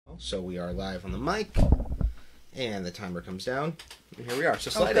So we are live on the mic, and the timer comes down, and here we are. So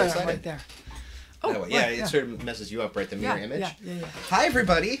slide in, slide right in. There. Oh, yeah, it sort of messes you up, right, the mirror image. Yeah. Hi,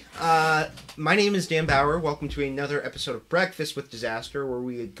 everybody. My name is Dan Bauer. Welcome to another episode of Breakfast with Disaster, where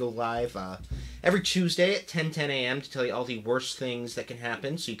we go live every Tuesday at 10 a.m. to tell you all the worst things that can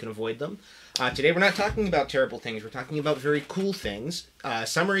happen so you can avoid them. Today we're not talking about terrible things. We're talking about very cool things,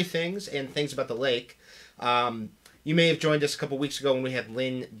 summary things, and things about the lake. You may have joined us a couple weeks ago when we had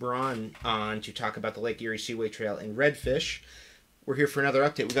Lynn Braun on to talk about the Lake Erie Seaway Trail and redfish. We're here for another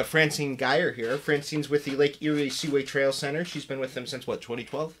update. We've got Francine Geyer here. Francine's with the Lake Erie Seaway Trail Center. She's been with them since, what,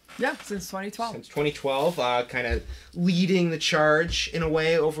 2012? Yeah, since 2012. Since 2012, kind of leading the charge in a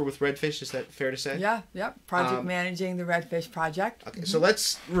way over with redfish. Is that fair to say? Yeah. Project managing the redfish project. Okay, so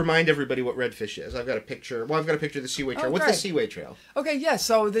let's remind everybody what redfish is. I've got a picture. Well, I've got a picture of the Seaway Trail. What's the Seaway Trail? Okay, yeah,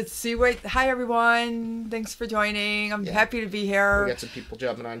 so the Seaway... Hi, everyone. Thanks for joining. I'm happy to be here. We got some people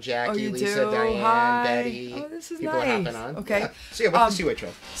jumping on. Jackie, Oh, you Lisa, do? Diane, Hi. Betty. Oh, this is people nice. Are hopping on. Okay. Yeah. So, what's the Seaway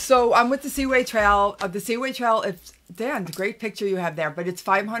Trail? So, I'm with the Seaway Trail. The Seaway Trail, Dan, great picture you have there, but it's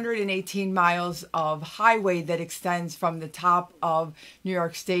 518 miles of highway that extends from the top of New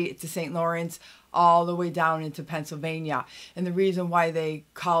York State to St. Lawrence all the way down into Pennsylvania. And the reason why they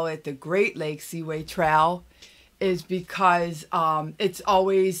call it the Great Lakes Seaway Trail is because it's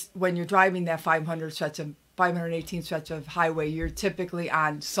always, when you're driving that 518 stretch of highway, you're typically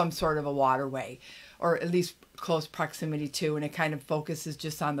on some sort of a waterway, or at least close proximity to, and it kind of focuses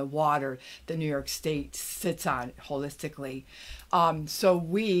just on the water that New York State sits on holistically. So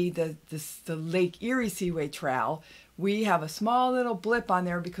we, the Lake Erie Seaway Trail, we have a small little blip on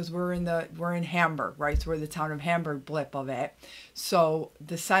there because we're in Hamburg, right? So we're the town of Hamburg blip of it. So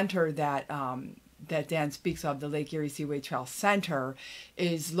the center that Dan speaks of, the Lake Erie Seaway Trail Center,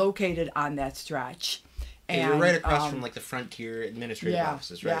 is located on that stretch. And you're right across from like the Frontier Administrative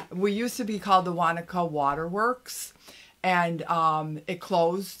offices, right? Yeah, we used to be called the Wanaka Waterworks, and it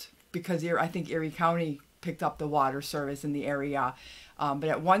closed because I think Erie County picked up the water service in the area. But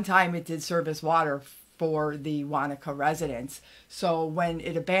at one time it did service water for the Wanaka residents. So when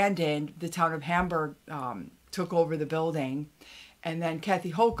it abandoned, the town of Hamburg took over the building, and then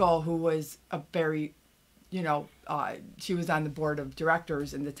Kathy Hochul, who was a very she was on the board of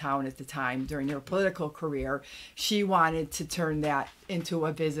directors in the town at the time during her political career. She wanted to turn that into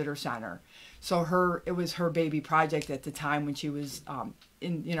a visitor center. So it was her baby project at the time when she was a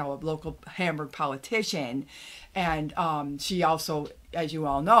local Hamburg politician. And she also, as you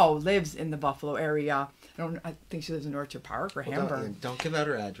all know, lives in the Buffalo area. I think she lives in Orchard Park or Hamburg. Don't give out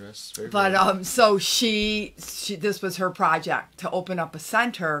her address. But so she this was her project, to open up a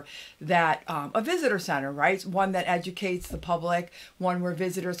center that a visitor center, right? One that educates the public, one where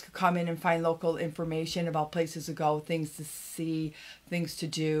visitors could come in and find local information about places to go, things to see, things to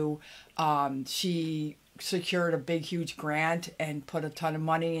do. She secured a big, huge grant and put a ton of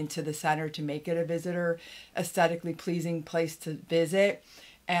money into the center to make it a visitor, aesthetically pleasing place to visit.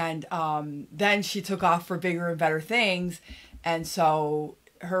 And then she took off for bigger and better things. And so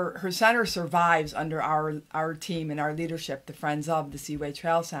her center survives under our team and our leadership, the Friends of the Seaway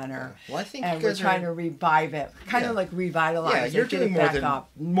Trail Center. Yeah. Well, I think we're trying to revive it, kind of like revitalize it. You're doing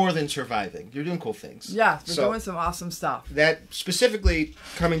more than surviving. You're doing cool things. Yeah, we're doing some awesome stuff. That specifically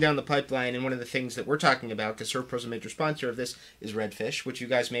coming down the pipeline, and one of the things that we're talking about, because Servpro's a major sponsor of this, is redfish, which you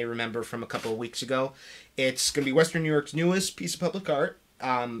guys may remember from a couple of weeks ago. It's going to be Western New York's newest piece of public art.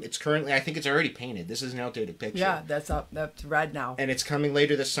 It's currently, I think it's already painted. This is an outdated picture. Yeah, that's red now. And it's coming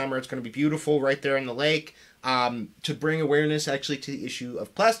later this summer. It's going to be beautiful right there in the lake, to bring awareness actually to the issue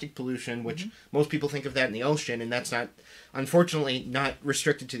of plastic pollution, which most people think of that in the ocean, and that's unfortunately not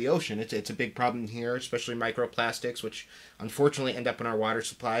restricted to the ocean. It's a big problem here, especially microplastics, which unfortunately end up in our water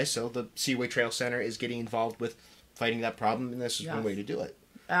supply. So the Seaway Trail Center is getting involved with fighting that problem, and this is one way to do it.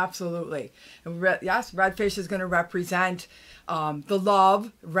 Absolutely. And redfish is going to represent the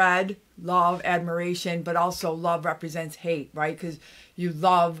love, admiration, but also love represents hate, right? Because you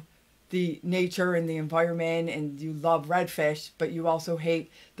love the nature and the environment, and you love redfish, but you also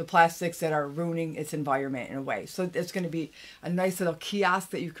hate the plastics that are ruining its environment in a way. So it's going to be a nice little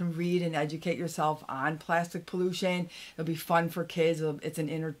kiosk that you can read and educate yourself on plastic pollution. It'll be fun for kids. It's an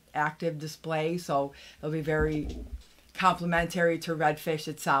interactive display, so it'll be very complementary to redfish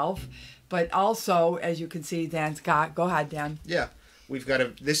itself. But also, as you can see, Dan's got, go ahead, Dan. Yeah, we've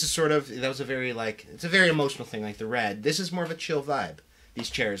got this is sort of, that was a very, it's a very emotional thing, like the red. This is more of a chill vibe. These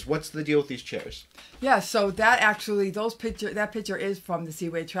chairs. What's the deal with these chairs? Yeah, so that actually, that picture is from the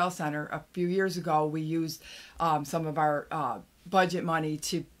Seaway Trail Center. A few years ago, we used some of our budget money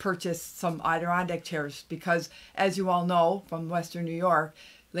to purchase some Adirondack chairs because, as you all know, from Western New York,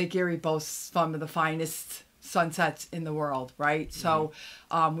 Lake Erie boasts some of the finest sunsets in the world, right? So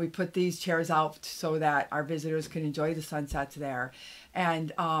we put these chairs out so that our visitors can enjoy the sunsets there.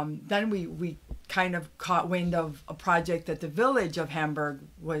 And then we kind of caught wind of a project that the village of Hamburg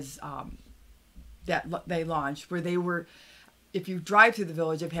was that they launched, where they were, if you drive through the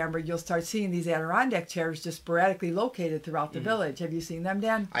village of Hamburg, you'll start seeing these Adirondack chairs just sporadically located throughout the village. Have you seen them,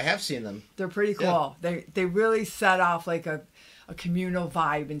 Dan? I have seen them. They're pretty cool. Yeah. They really set off like a communal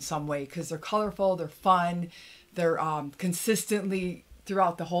vibe in some way, because they're colorful, they're fun, they're consistently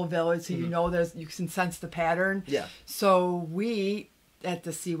throughout the whole village, so you know you can sense the pattern. Yeah. So we at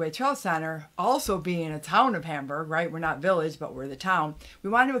the Seaway Trail Center, also being a town of Hamburg, right? We're not village, but we're the town. We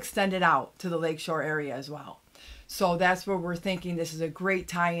want to extend it out to the lakeshore area as well. So that's where we're thinking this is a great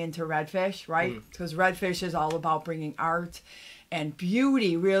tie-in to Redfish, right? Because Redfish is all about bringing art and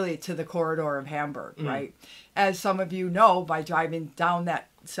beauty really to the corridor of Hamburg, right? As some of you know, by driving down that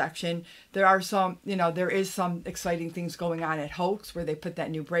section, there are some, there is some exciting things going on at Hoax, where they put that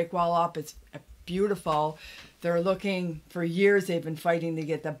new break wall up. It's beautiful. They're looking, for years they've been fighting to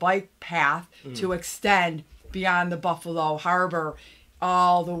get the bike path to extend beyond the Buffalo Harbor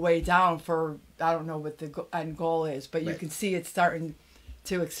all the way down for, I don't know what the end goal is, but you can see it starting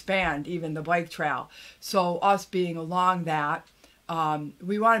to expand, even the bike trail. So us being along that,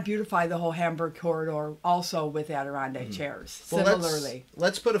 we want to beautify the whole Hamburg corridor also with Adirondack chairs, well, similarly.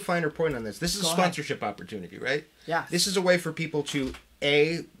 Let's put a finer point on this. This is a sponsorship opportunity, right? Yeah. This is a way for people to,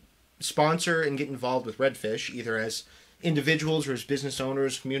 sponsor and get involved with Redfish, either as individuals or as business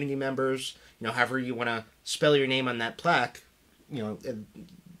owners, community members, however you want to spell your name on that plaque,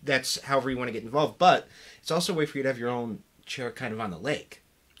 that's however you want to get involved. But it's also a way for you to have your own chair kind of on the lake.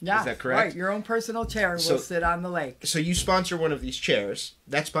 Yeah, is that correct? Right. Your own personal chair will sit on the lake. So you sponsor one of these chairs.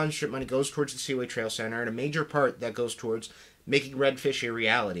 That sponsorship money goes towards the Seaway Trail Center, and a major part that goes towards making Redfish a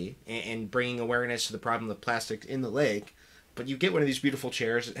reality and bringing awareness to the problem of plastic in the lake. But you get one of these beautiful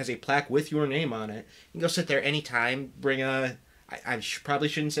chairs. It has a plaque with your name on it. You can go sit there anytime. Bring a... probably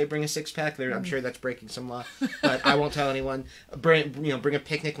shouldn't say bring a six-pack. I'm sure that's breaking some law, but I won't tell anyone. Bring a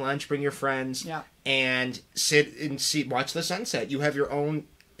picnic lunch. Bring your friends, and sit and watch the sunset. You have your own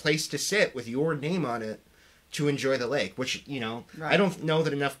place to sit with your name on it to enjoy the lake, which I don't know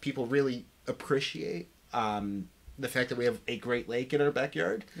that enough people really appreciate. The fact that we have a great lake in our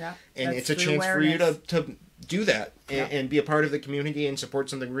backyard, and it's a chance for you to do that and be a part of the community and support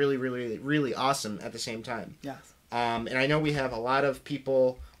something really, really, really awesome at the same time. Yes. And I know we have a lot of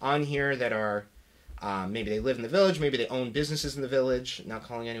people on here that are, maybe they live in the village, maybe they own businesses in the village, not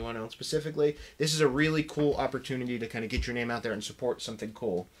calling anyone out specifically. This is a really cool opportunity to kind of get your name out there and support something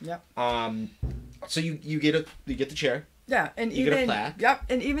cool. Yep. So you get the chair. Yeah, and you even get a plaque. Yep,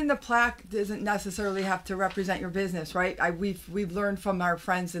 and even the plaque doesn't necessarily have to represent your business, right? We've learned from our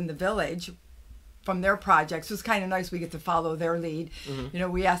friends in the village, from their projects. It's kind of nice we get to follow their lead.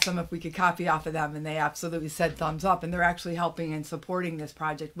 We asked them if we could copy off of them, and they absolutely said thumbs up, and they're actually helping and supporting this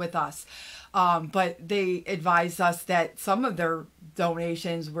project with us. But they advised us that some of their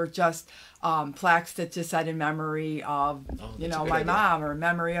donations were just plaques that just said in memory of my mom, or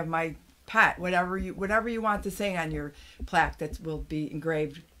memory of my pet, whatever you want to say on your plaque, that will be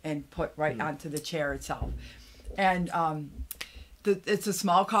engraved and put right onto the chair itself. And it's a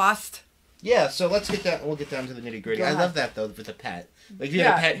small cost. Yeah, so let's get that. We'll get down to the nitty gritty. I love that though with a pet. Like if you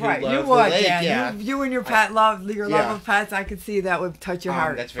had a pet who loved you would, the lake, Dan. You and your pet love of pets. I could see that would touch your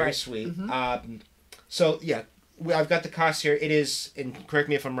heart. That's very sweet. So yeah, I've got the cost here. It is, and correct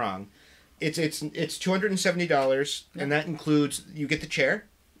me if I'm wrong. It's $270, and that includes you get the chair.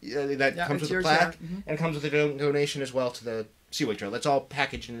 That comes with a plaque, and it comes with a donation as well to the Seaway Trail. That's all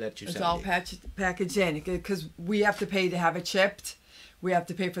packaged into that $270. It's all packaged in, because we have to pay to have it shipped. We have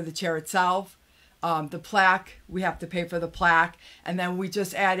to pay for the chair itself. The plaque, we have to pay for the plaque. And then we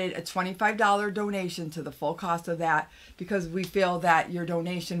just added a $25 donation to the full cost of that, because we feel that your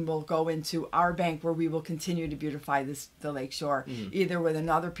donation will go into our bank, where we will continue to beautify the lakeshore, either with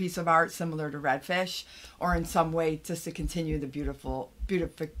another piece of art similar to Redfish, or in some way just to continue the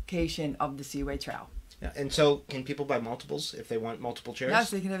beautification of the Seaway Trail. Yeah, and so can people buy multiples if they want multiple chairs? Yes,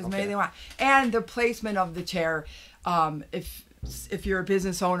 they can have as many as they want. And the placement of the chair, if you're a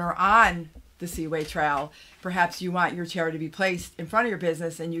business owner on the Seaway Trail, perhaps you want your chair to be placed in front of your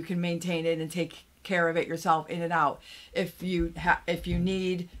business, and you can maintain it and take care of it yourself in and out. If you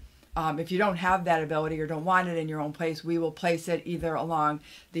need, if you don't have that ability or don't want it in your own place, we will place it either along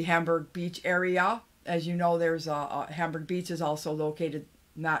the Hamburg Beach area. As you know, there's Hamburg Beach is also located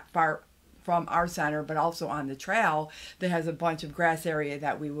not far from our center, but also on the trail that has a bunch of grass area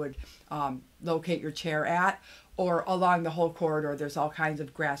that we would locate your chair at. or along the whole corridor. There's all kinds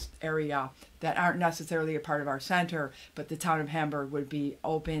of grass area that aren't necessarily a part of our center, but the town of Hamburg would be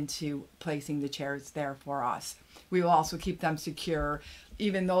open to placing the chairs there for us. We will also keep them secure.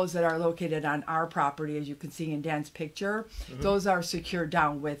 Even those that are located on our property, as you can see in Dan's picture, those are secured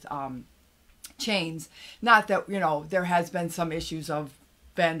down with chains. Not that, there has been some issues of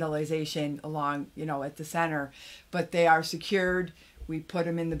vandalization along, at the center, but they are secured. We put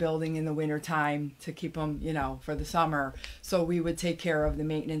them in the building in the winter time to keep them, for the summer. So we would take care of the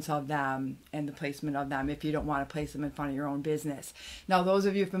maintenance of them and the placement of them if you don't want to place them in front of your own business. Now, those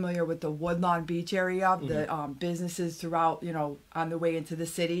of you familiar with the Woodlawn Beach area, the businesses throughout, on the way into the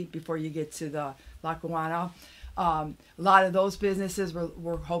city before you get to the Lackawanna, a lot of those businesses,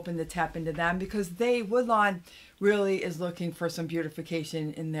 we're hoping to tap into them because Woodlawn really is looking for some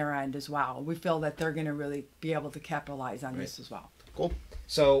beautification in their end as well. We feel that they're going to really be able to capitalize on this as well. Cool.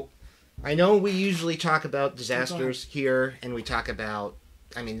 So, I know we usually talk about disasters here, and we talk about,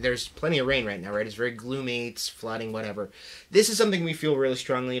 there's plenty of rain right now, right? It's very gloomy, it's flooding, whatever. This is something we feel really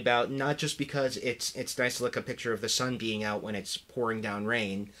strongly about, not just because it's nice to look at a picture of the sun being out when it's pouring down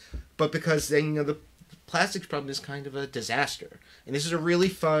rain, but because then, the plastics problem is kind of a disaster. And this is a really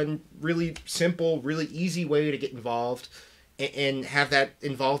fun, really simple, really easy way to get involved and have that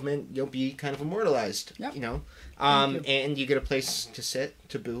involvement, be kind of immortalized, and you get a place to sit,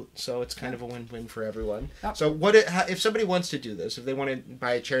 to boot, so it's kind of a win-win for everyone. Yep. So if somebody wants to do this, if they want to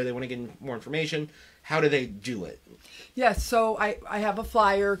buy a chair, they want to get more information, how do they do it? Yes, so I have a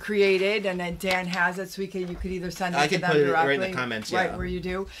flyer created, and then Dan has it, so you could either send it to them directly. I can put it right in the comments, right where you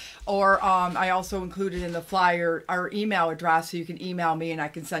do. Or I also included in the flyer our email address, so you can email me, and I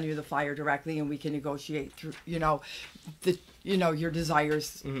can send you the flyer directly, and we can negotiate through, your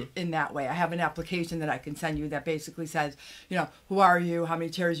desires in that way. I have an application that I can send you that basically says, who are you, how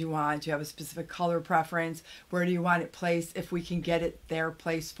many chairs you want, do you have a specific color preference, where do you want it placed, if we can get it there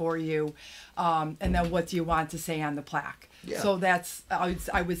placed for you, and then what do you want to say on the plaque. Yeah. So that's,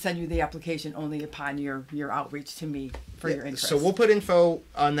 I would send you the application only upon your outreach to me for your interest. So we'll put info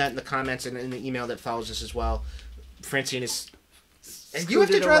on that in the comments and in the email that follows this as well. Francine is... You have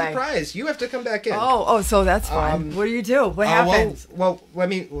to draw the prize. You have to come back in. Oh, so that's fun. What do you do? What happens? Well, let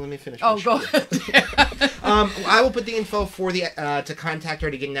me finish. Oh, go ahead. I will put the info for the to contact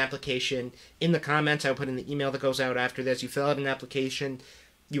her to get an application in the comments. I'll put in the email that goes out after this. You fill out an application,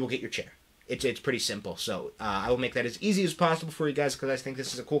 you will get your chair. It's pretty simple. So I will make that as easy as possible for you guys because I think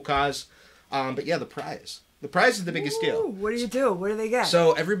this is a cool cause. But yeah, the prize. The prize is the biggest deal. What do you do? What do they get?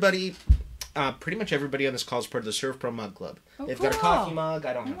 So everybody... pretty much everybody on this call is part of the Serve Pro Mug Club. They've got a coffee mug.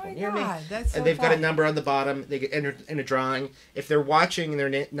 I don't have one near me. That's so and they've got a number on the bottom. They get entered in a drawing. If they're watching and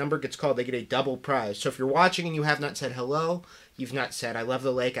their number gets called, they get a double prize. So if you're watching and you have not said hello, you've not said, I love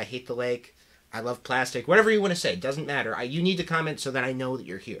the lake, I hate the lake, I love plastic, whatever you want to say, doesn't matter. You need to comment so that I know that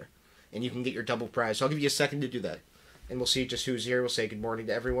you're here. And you can get your double prize. So I'll give you a second to do that. And we'll see just who's here. We'll say good morning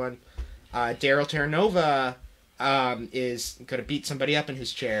to everyone. Daryl Terranova is going to beat somebody up in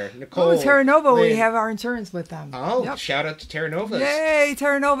his chair. Nicole. Terranova, we have our insurance with them. Oh, yep. Shout out to Terranova. Yay,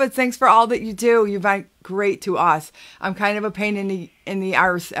 Terranova. Thanks for all that you do. You've been great to us. I'm kind of a pain in the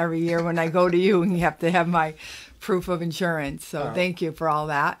arse every year when I go to you and you have to have my proof of insurance. So thank you for all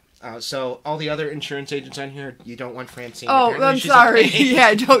that. So all the other insurance agents on here, you don't want Francine. Oh, I'm sorry.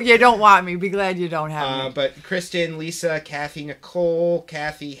 You don't want me. Be glad you don't have me. But Kristen, Lisa, Kathy, Nicole,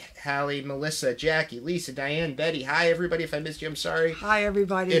 Kathy, Hallie, Melissa, Jackie, Lisa, Diane, Betty. Hi, everybody. If I missed you, I'm sorry. Hi,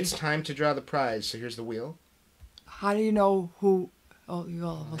 everybody. It's time to draw the prize. So here's the wheel. How do you know who? Oh,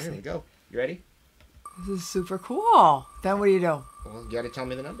 there we go. You ready? This is super cool. Then what do you do? Well, you got to tell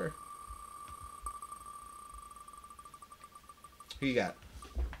me the number. Who you got?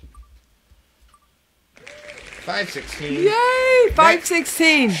 516. Yay!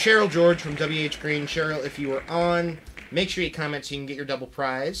 516. Cheryl George from WH Green. Cheryl, if you were on, make sure you comment so you can get your double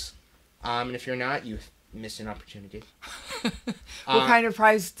prize. And if you're not, you missed an opportunity. What kind of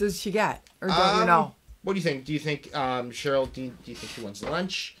prize does she get? Or don't you know? What do you think? Do you think, Cheryl, do you think she wants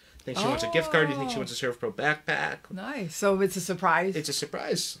lunch? Think she wants a gift card? Do you think she wants a Serve Pro backpack? Nice. So it's a surprise? It's a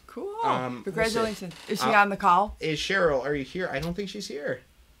surprise. Cool. Congratulations. Is she on the call? Is Cheryl, are you here? I don't think she's here.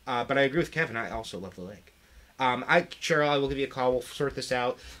 But I agree with Kevin. I also love the lake. Cheryl, I will give you a call. We'll sort this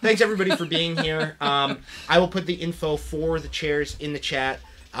out. Thanks, everybody, for being here. I will put the info for the chairs in the chat,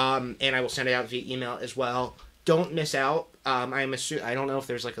 and I will send it out via email as well. Don't miss out. I don't know if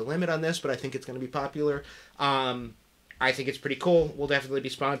there's like a limit on this, but I think it's going to be popular. I think it's pretty cool. We'll definitely be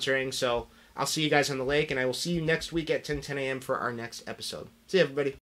sponsoring, so I'll see you guys on the lake, and I will see you next week at 10 a.m. for our next episode. See you, everybody.